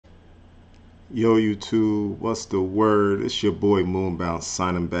Yo YouTube, what's the word? It's your boy Moonbound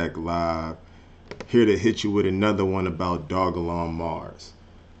signing back live. Here to hit you with another one about Dogelon Mars.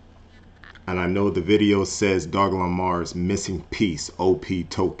 And I know the video says Dogelon Mars missing piece OP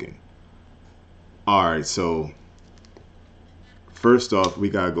token. Alright, so first off we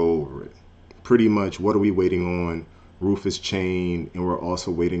gotta go over it. Pretty much what are we waiting on? Rufus chain, and we're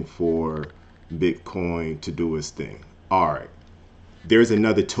also waiting for Bitcoin to do its thing. Alright. There's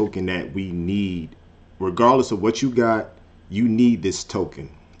another token that we need. Regardless of what you got, you need this token.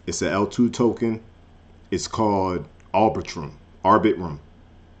 It's an L2 token. It's called Arbitrum. Arbitrum.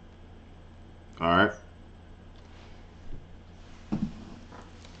 Alright.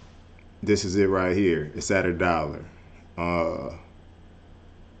 This is it right here. It's at $1.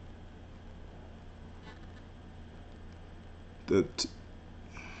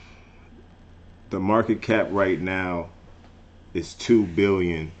 The market cap right now is $2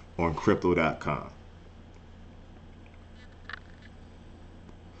 billion on crypto.com.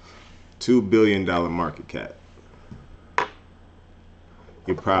 $2 billion market cap.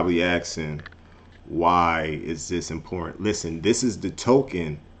 You're probably asking, why is this important? Listen, this is the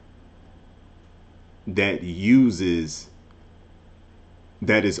token that uses,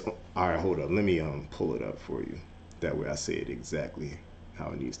 that is, all right, hold up. Let me pull it up for you. That way I say it exactly how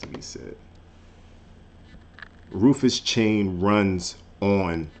it needs to be said. Rufus chain runs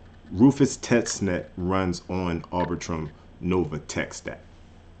on, Rufus testnet runs on Arbitrum Nova tech stack.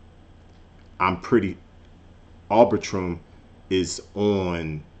 Arbitrum is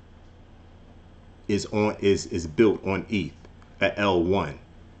built on ETH at L1.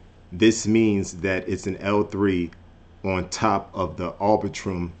 This means that it's an L3 on top of the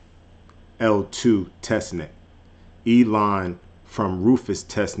Arbitrum L2 testnet. Elon from Rufus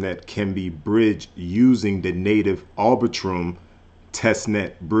testnet can be bridged using the native Arbitrum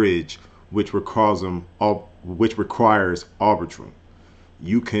testnet bridge, which requires Arbitrum.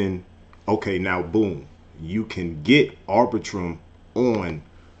 You can, okay, now boom, you can get Arbitrum on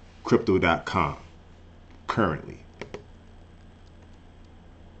crypto.com currently.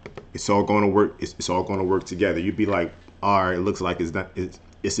 It's all going to work. It's all going to work together. You'd be like, all right, it looks like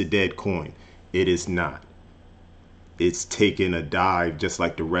it's a dead coin. It is not. It's taking a dive just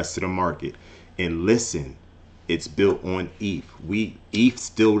like the rest of the market. And listen, it's built on ETH. ETH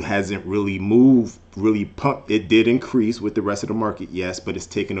still hasn't really moved, really pumped. It did increase with the rest of the market, yes, but it's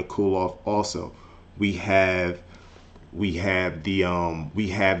taking a cool off also. We have these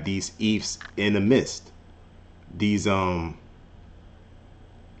ETHs in the mist. These where's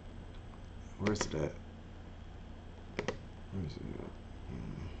it at? Where's it at?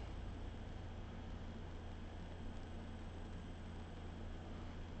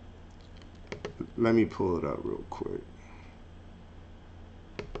 Let me pull it up real quick.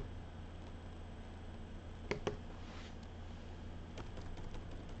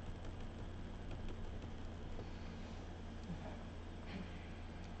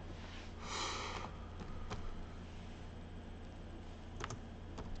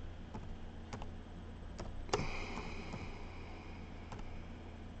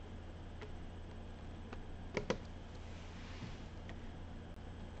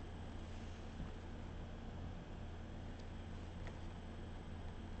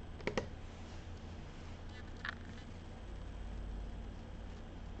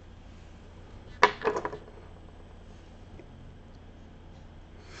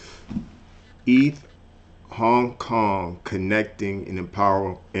 ETH Hong Kong connecting and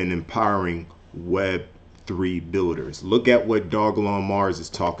empowering Web3 builders. Look at what Dogelon Mars is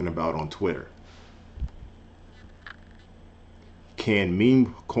talking about on Twitter. Can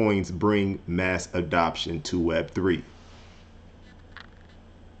meme coins bring mass adoption to Web3?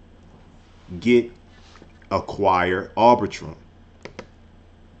 Acquire Arbitrum.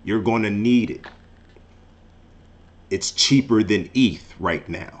 You're going to need it. It's cheaper than ETH right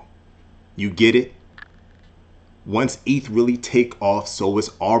now. You get it? Once ETH really take off, so is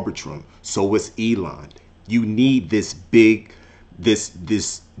Arbitrum, so is Elon. You need this big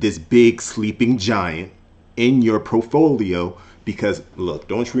big sleeping giant in your portfolio, because look,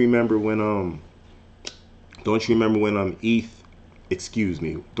 don't you remember when ETH, excuse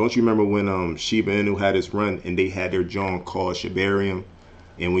me, don't you remember when Shiba Inu had its run and they had their joint called Shibarium,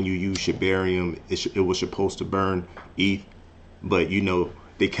 and when you use Shibarium, it was supposed to burn ETH, but you know,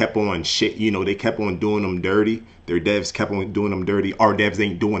 they kept on they kept on doing them dirty. Their devs kept on doing them dirty. Our devs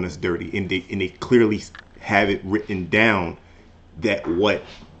ain't doing us dirty. And they clearly have it written down that what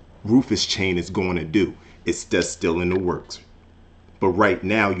Rufus chain is going to do. It's just still in the works. But right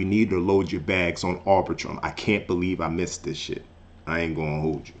now, you need to load your bags on Arbitrum. I can't believe I missed this shit. I ain't going to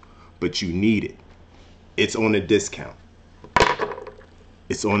hold you. but you need it. It's on a discount.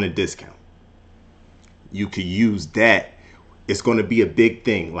 It's on a discount. You could use that. It's going to be a big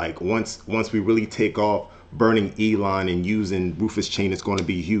thing. Like once we really take off, burning Elon and using Rufus chain is going to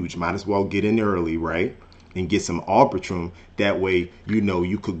be huge. Might as well get in early, right? And get some Arbitrum. That way,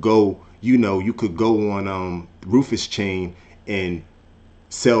 you could go on Rufus chain and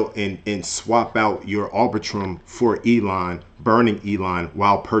sell and swap out your Arbitrum for Elon, burning Elon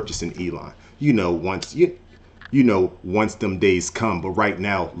while purchasing Elon. Once them days come, but right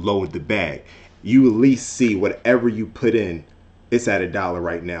now, load the bag. You at least see whatever you put in. It's at $1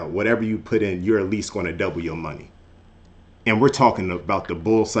 right now. Whatever you put in, you're at least going to double your money. And we're talking about the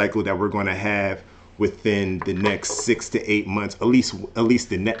bull cycle that we're going to have within the next 6 to 8 months, at least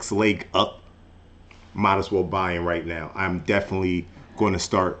the next leg up. Might as well buy in right now. I'm definitely going to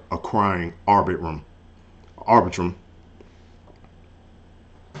start acquiring Arbitrum.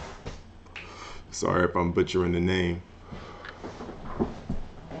 Sorry if I'm butchering the name.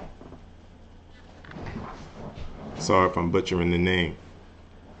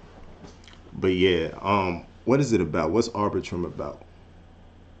 But yeah, what is it about? What's Arbitrum about?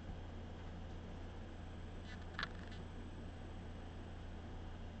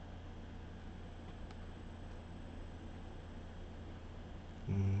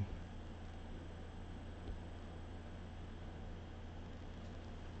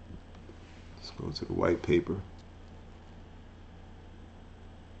 Let's go to the white paper.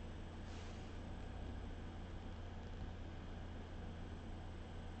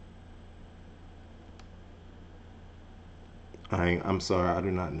 I'm sorry, I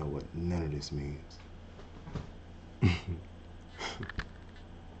do not know what none of this means.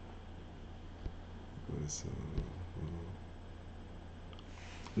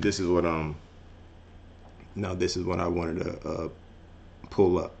 This is what now this is what I wanted to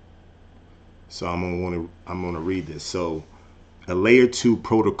pull up. So I'm gonna read this. So a layer 2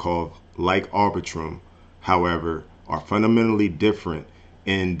 protocol like Arbitrum, however, are fundamentally different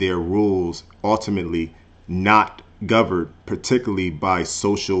in their rules, ultimately not governed particularly by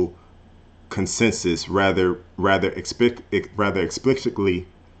social consensus, rather explicitly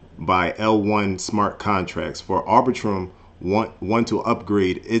by L1 smart contracts. For Arbitrum, one to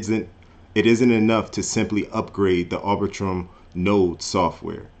upgrade isn't enough to simply upgrade the Arbitrum node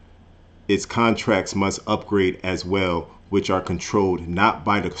software. Its contracts must upgrade as well, which are controlled not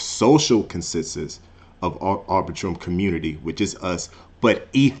by the social consensus of Arbitrum community, which is us, but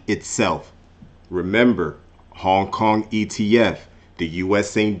ETH itself. Remember, Hong Kong ETF, the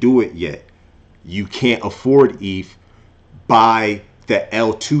US ain't do it yet. You can't afford ETH. Buy the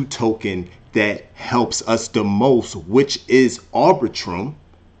L2 token that helps us the most, which is Arbitrum,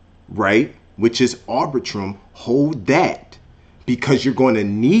 right? Which is Arbitrum. Hold that, because you're going to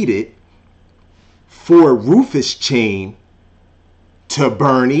need it for Rufus chain to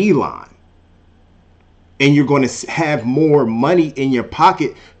burn Elon. And you're going to have more money in your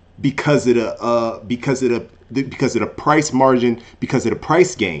pocket because of the price margin, because of the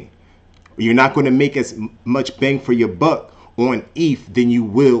price gain. You're not going to make as much bang for your buck on ETH than you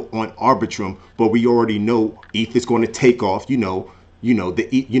will on Arbitrum, but we already know ETH is going to take off. The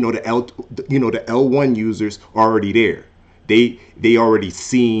L1 users are already there. They already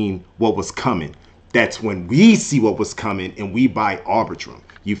seen what was coming. That's when we see what was coming and we buy Arbitrum.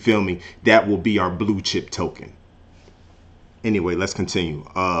 You feel me? That will be our blue chip token. Anyway, let's continue.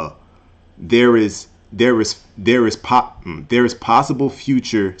 There is possible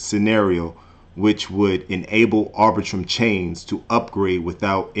future scenario which would enable Arbitrum chains to upgrade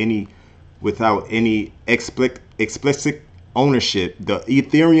without any explicit ownership. The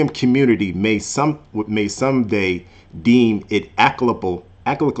Ethereum community may someday deem it applicable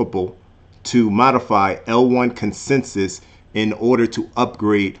to modify L1 consensus in order to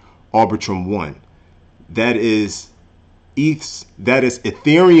upgrade Arbitrum 1. That is Ethereum's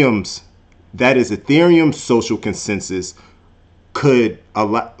social consensus could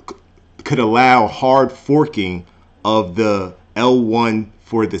allow hard forking of the L1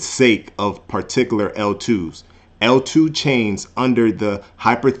 for the sake of particular L2s. L2 chains under the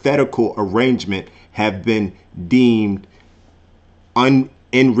hypothetical arrangement have been deemed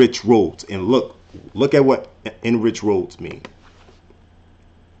enriched roads. And look at what enriched roads mean.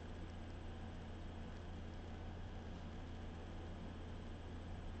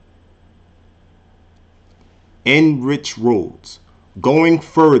 Enriched roads, going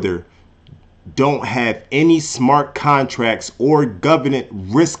further, don't have any smart contracts or governance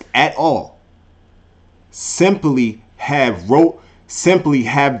risk at all. Simply have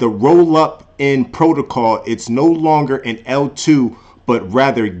the roll up in protocol. It's no longer an L2, but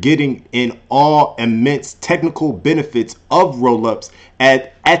rather getting in all immense technical benefits of rollups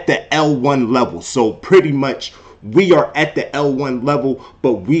at the L1 level. So pretty much we are at the L1 level,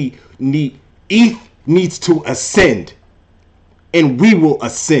 but we need ETH needs to ascend, and we will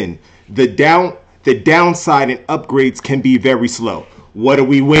ascend. The downside and upgrades can be very slow. What are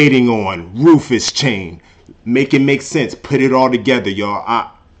we waiting on? Rufus chain. Make it make sense. Put it all together, y'all.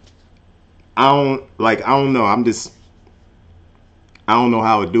 I don't know. I don't know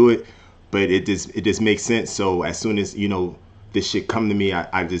how to do it, but it just makes sense. So as soon as, this shit come to me,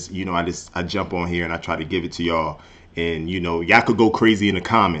 I just I jump on here and I try to give it to y'all. And y'all could go crazy in the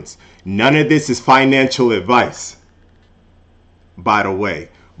comments. None of this is financial advice, by the way.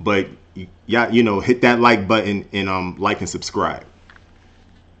 But y'all, hit that like button and like and subscribe.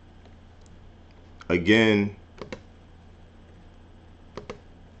 Again,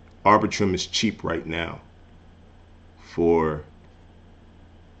 Arbitrum is cheap right now for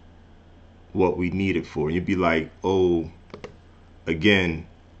what we need it for. You'd be like, oh, again,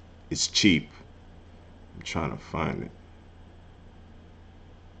 it's cheap. I'm trying to find it.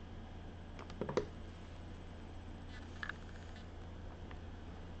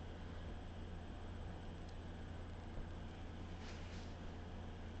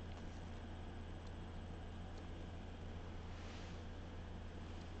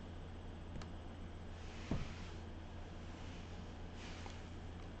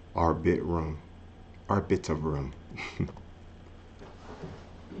 Arbitrum. Arbitrum. You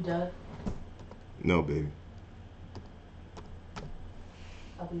done? No, baby.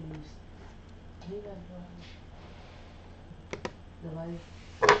 I'll be used. Do you guys know the life?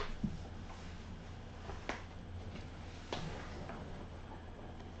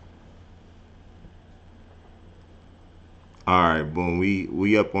 All right, boom.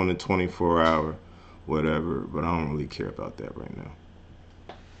 We up on the 24-hour, whatever, but I don't really care about that right now.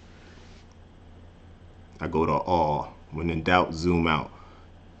 I go to all. When in doubt, zoom out.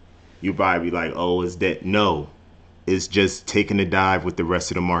 You probably be like, oh, is that? No, it's just taking a dive with the rest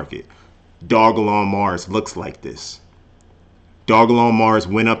of the market. Dogelon Mars looks like this. Dogelon Mars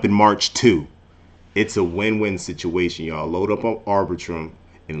went up in March too. It's a win-win situation, y'all. Load up on Arbitrum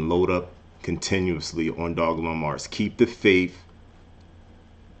and load up continuously on Dogelon Mars. Keep the faith.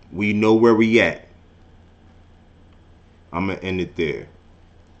 We know where we at. I'm gonna end it there.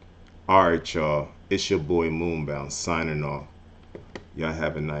 All right, y'all. It's your boy Moonbound signing off. Y'all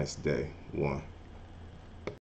have a nice day. One.